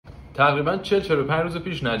تقریبا 40-45 روز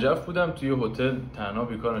پیش نجف بودم، توی هتل تنها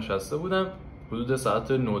بیکار نشسته بودم. حدود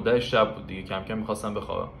ساعت 9 شب بود دیگه، کم کم می‌خواستم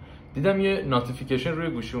بخوابم. دیدم یه نوتیفیکیشن روی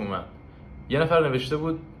گوشی اومد. یه نفر نوشته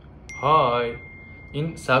بود های.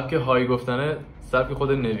 این سبک های گفتنه سبک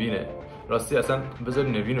خود نوینه. راستی اصلا بذار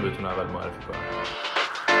نوین رو بتونه اول معرفی کنم.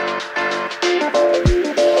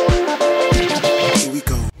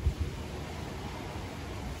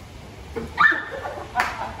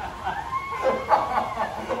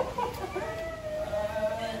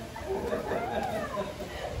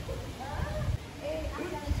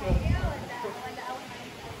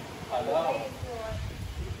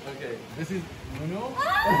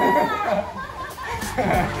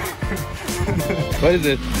 What is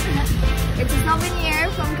it? It's a souvenir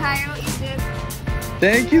from Cairo, Egypt.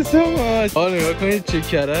 Thank you so much. حالا نگاه کنید چه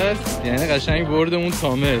کره است. یعنی قشنگ بردمون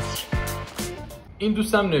تا مصر. این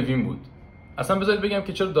دوستم نوین بود. اصلا بذارید بگم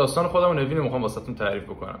که چرا داستان خودم و نوین رو میخوام واسهتون تعریف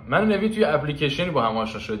بکنم. من و نوین توی اپلیکیشنی با هم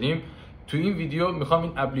آشنا شدیم. تو این ویدیو میخوام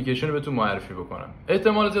این اپلیکیشن رو بهتون معرفی بکنم.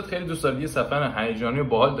 احتمال زیاد خیلی دوست دارید یه سفر هیجانی و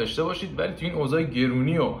باحال داشته باشید، ولی تو این اوضاع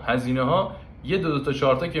گرونی و هزینه ها یه 2 تا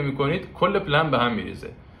 4 تا که میکنید کل پلن به هم میریزه.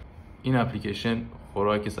 این اپلیکیشن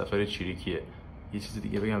خوراک سفر چریکیه. یه چیز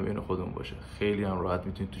دیگه بگم بین خودمون باشه، خیلی هم راحت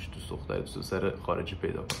میتونید توش دوست دختر دوست پسر خارجی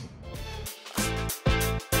پیدا کنید.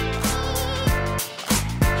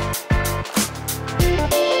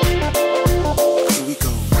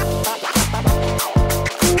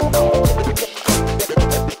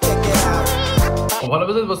 حالا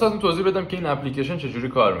بذارید واسهتون توضیح بدم که این اپلیکیشن چجوری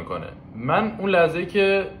کار میکنه. من اون لحظه‌ای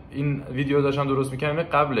که این ویدیو داشتم درست میکردم،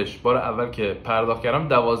 قبلش بار اول که پرداخت کردم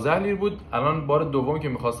 12 لیر بود، الان بار دوم که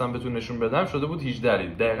میخواستم بهتون نشون بدم شده بود 18 لیر.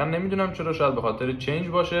 دقیقاً نمیدونم چرا، شاید به خاطر چنج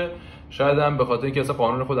باشه، شاید هم به خاطر اینکه اصلا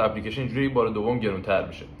قانون خود اپلیکیشن اینجوری بار دوم گرونتر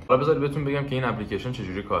میشه. حالا بذارید بهتون بگم که این اپلیکیشن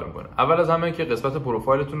چجوری کار میکنه. اول از همه که قسمت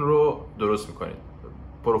پروفایلتون رو درست میکنید.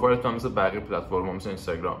 پروفایلتون مثل بقیه پلتفرم‌ها مثل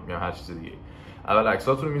اینستاگرام یا هر چیز دیگه، اول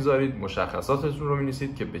عکساتون رو میذارید، مشخصاتتون رو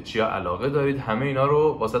می‌نویسید که به چیا علاقه دارید، همه اینا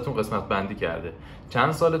رو واسهتون قسمت بندی کرده.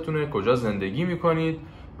 چند سالتونه، کجا زندگی میکنید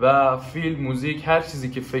و فیلم، موزیک، هر چیزی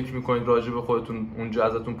که فکر میکنید راجع به خودتون اونجا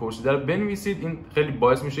ازتون پرسیده رو بنویسید. این خیلی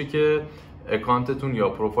باعث میشه که اکانتتون یا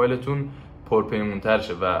پروفایلتون پرپیمونتر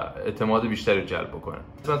شه و اعتماد بیشتری جلب بکنه.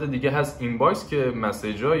 قسمت دیگه هست اینباکس که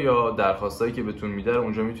مسیج‌ها یا درخواستایی که بهتون میده رو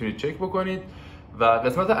اونجا میتونید چک بکنید. و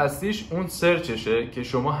قسمت اصلیش اون سرچشه که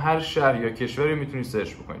شما هر شهر یا کشوری میتونید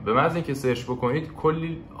سرچ بکنید. به محض اینکه سرچ بکنید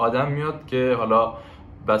کلی آدم میاد که حالا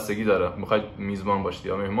بستگی داره میخواید میزبان باشید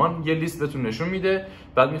یا مهمان، یه لیست بهتون نشون میده.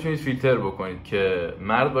 بعد میتونید فیلتر بکنید که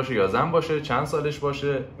مرد باشه یا زن باشه، چند سالش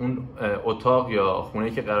باشه، اون اتاق یا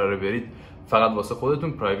خونه‌ای که قراره برید فقط واسه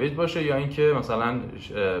خودتون پرایوت باشه یا اینکه مثلا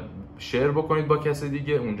شیر بکنید با کسی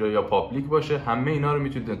دیگه اونجا یا پابلیک باشه. همه اینا رو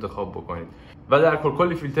میتونید انتخاب بکنید و در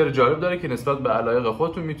کلی فیلتر جالب داره که نسبت به علایق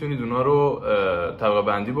خودتون میتونید اونا رو طبقه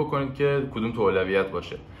بندی بکنید که کدوم تو اولویت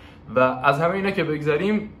باشه. و از همه اینا که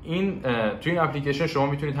بگذریم، توی این اپلیکیشن شما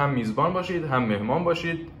میتونید هم میزبان باشید هم مهمان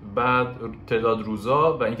باشید، بعد تعداد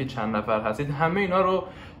روزا و اینکه چند نفر هستید، همه اینا رو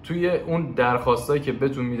توی اون درخواستایی که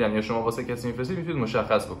بهتون میدن یا شما واسه کسی میفرستید میتونید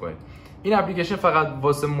مشخص بکنید. این اپلیکیشن فقط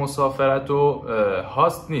واسه مسافرت و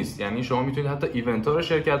هاست نیست، یعنی شما میتونید حتی ایونت ها رو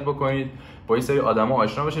شرکت بکنید، با یه سری آدما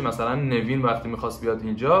آشنا بشید. مثلا نوین وقتی میخواست بیاد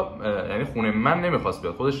اینجا، یعنی خونه من نمیخواست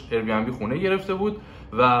بیاد، خودش ایربی خونه گرفته بود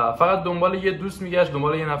و فقط دنبال یه دوست میگشت،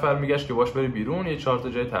 دنبال یه نفر میگشت که باش بره بیرون، یه 4 تا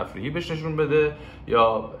جای تفریحی بهش نشون بده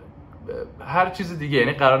یا هر چیز دیگه.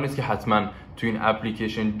 یعنی قرار نیست که حتما تو این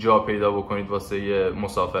اپلیکیشن جا پیدا بکنید واسه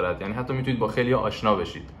مسافرت، یعنی حتی میتونید با خیلی آشنا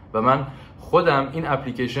بشید. و من خودم این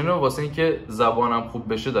اپلیکیشن رو واسه اینکه زبانم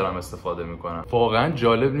خوب بشه دارم استفاده میکنم. واقعا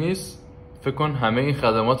جالب نیست؟ فکر کن همه این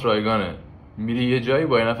خدمات رایگانه. میری یه جایی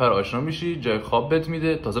با یه نفر آشنا میشی، جای خواب بهت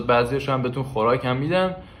میده، تازه بعضی‌هاش هم بهتون خوراک هم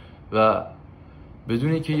میدن و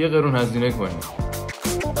بدون اینکه یه قرون هزینه کنی.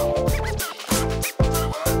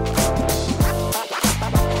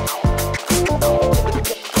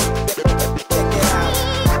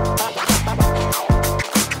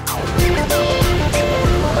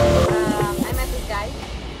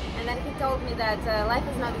 Life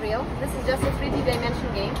is not real. This is just a 3D dimension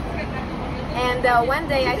game. And one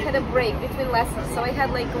day I had a break between lessons, so I had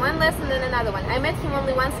like one lesson and another one. I met him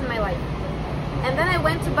only once in my life. And then I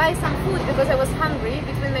went to buy some food because I was hungry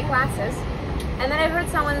between my classes. And then I heard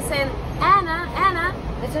someone saying, Anna, Anna.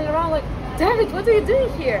 I turned around like, David, what are you doing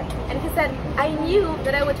here? And he said, I knew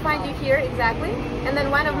that I would find you here exactly, and then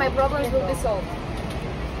one of my problems will be solved.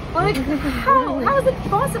 Like, how is it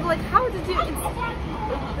possible? Like, how did you?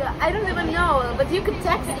 I don't even know, but you could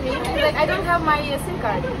text me. Like, I don't have my SIM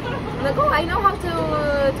card. I'm like, oh, I know how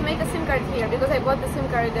to make a SIM card here because I bought the SIM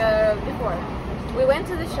card before. We went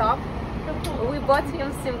to the shop, we bought him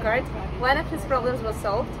a SIM card. One of his problems was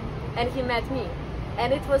solved, and he met me. And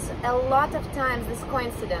it was a lot of times this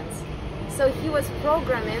coincidence. So he was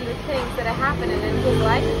programming the things that are happening in his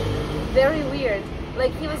life. Very weird.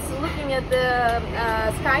 Like he was looking at the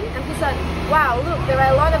sky and he said, wow, look, there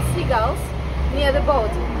are a lot of seagulls near the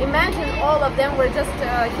boat. Imagine all of them were just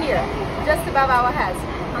here, just above our heads.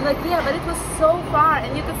 I'm like, yeah, but it was so far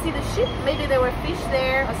and you could see the ship. Maybe there were fish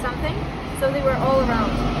there or something. So they were all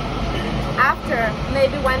around. After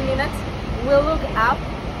maybe 1 minute, we look up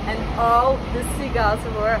and all the seagulls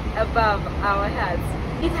were above our heads.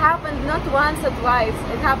 It happened not once or twice,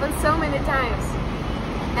 it happened so many times.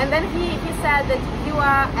 And then he said that you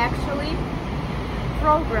are actually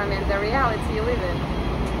programming the reality you live in.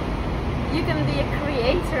 You can be a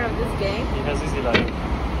creator of this game. He has easy life.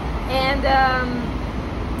 And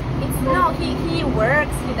it's no, he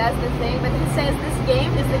works, he does the thing, but he says this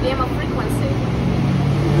game is the game of frequency.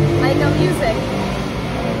 Like a music.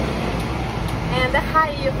 And the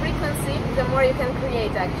higher your frequency, the more you can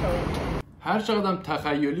create actually. هر چقدرم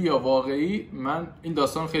تخیلی یا واقعی، من این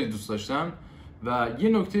داستان خیلی دوست داشتم و یه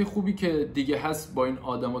نکته خوبی که دیگه هست با این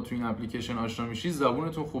آدما تو این اپلیکیشن آشنا میشی،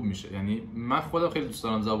 زبونتون خوب میشه. یعنی من خودم خیلی دوست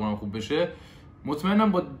دارم زبونم خوب بشه.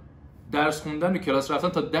 مطمئنم با درس خوندن و کلاس رفتن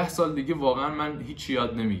تا 10 سال دیگه واقعا من هیچ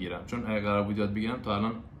یاد نمیگیرم، چون اگه قرار بود یاد بگیرم تا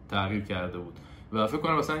الان تغییر کرده بود. و فکر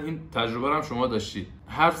کنم مثلا این تجربه رو هم شما داشتید.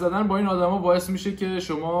 حرف زدن با این آدما باعث میشه که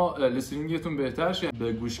شما لیسنینگتون بهتر شه،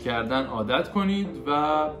 به گوش کردن عادت کنید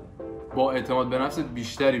و با اعتماد به نفس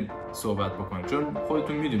بیشتری صحبت بکنید، چون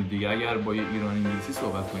خودتون میدونید دیگه اگر با یه ایرانی انگلیسی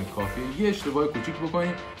صحبت کنید کافیه یه اشتباه کوچیک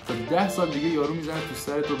بکنید تا 10 سال دیگه یارو میزنه تو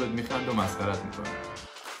سرت و بهت میخنده و مسخرت میکنه.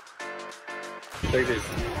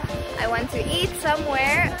 I want to eat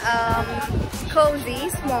somewhere cozy,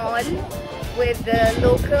 small, with the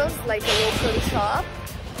locals, like a local shop,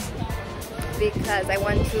 because I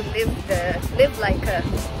want to live like a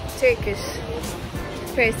Turkish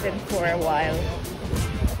person for a while.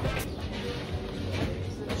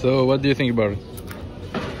 So what do you think about it?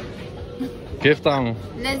 كيف طعمه؟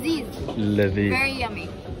 لذيذ. Very yummy.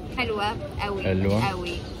 حلوة قوي.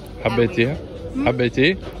 قوي. حبيتيها؟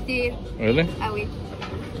 حبيتيه؟ كتير. Really? قوي.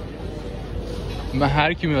 من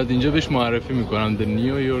هر کی میاد اینجا بهش معرفی میکنم در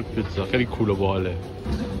نیویورک پیتزا، خیلی کول و باحاله.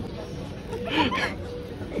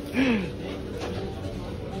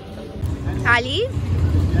 علي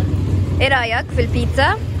ايه رأيك في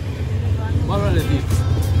البيتزا؟ مرة لذيذ.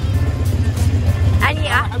 أني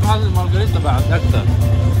بحب هذا المارغريتا بعد أكثر.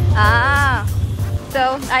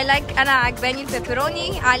 So I like أنا عجباني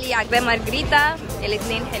البيبروني، علي عجباه مارغريتا،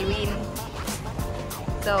 الاثنين حلوين.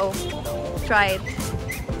 So try it.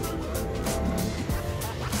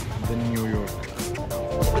 The New York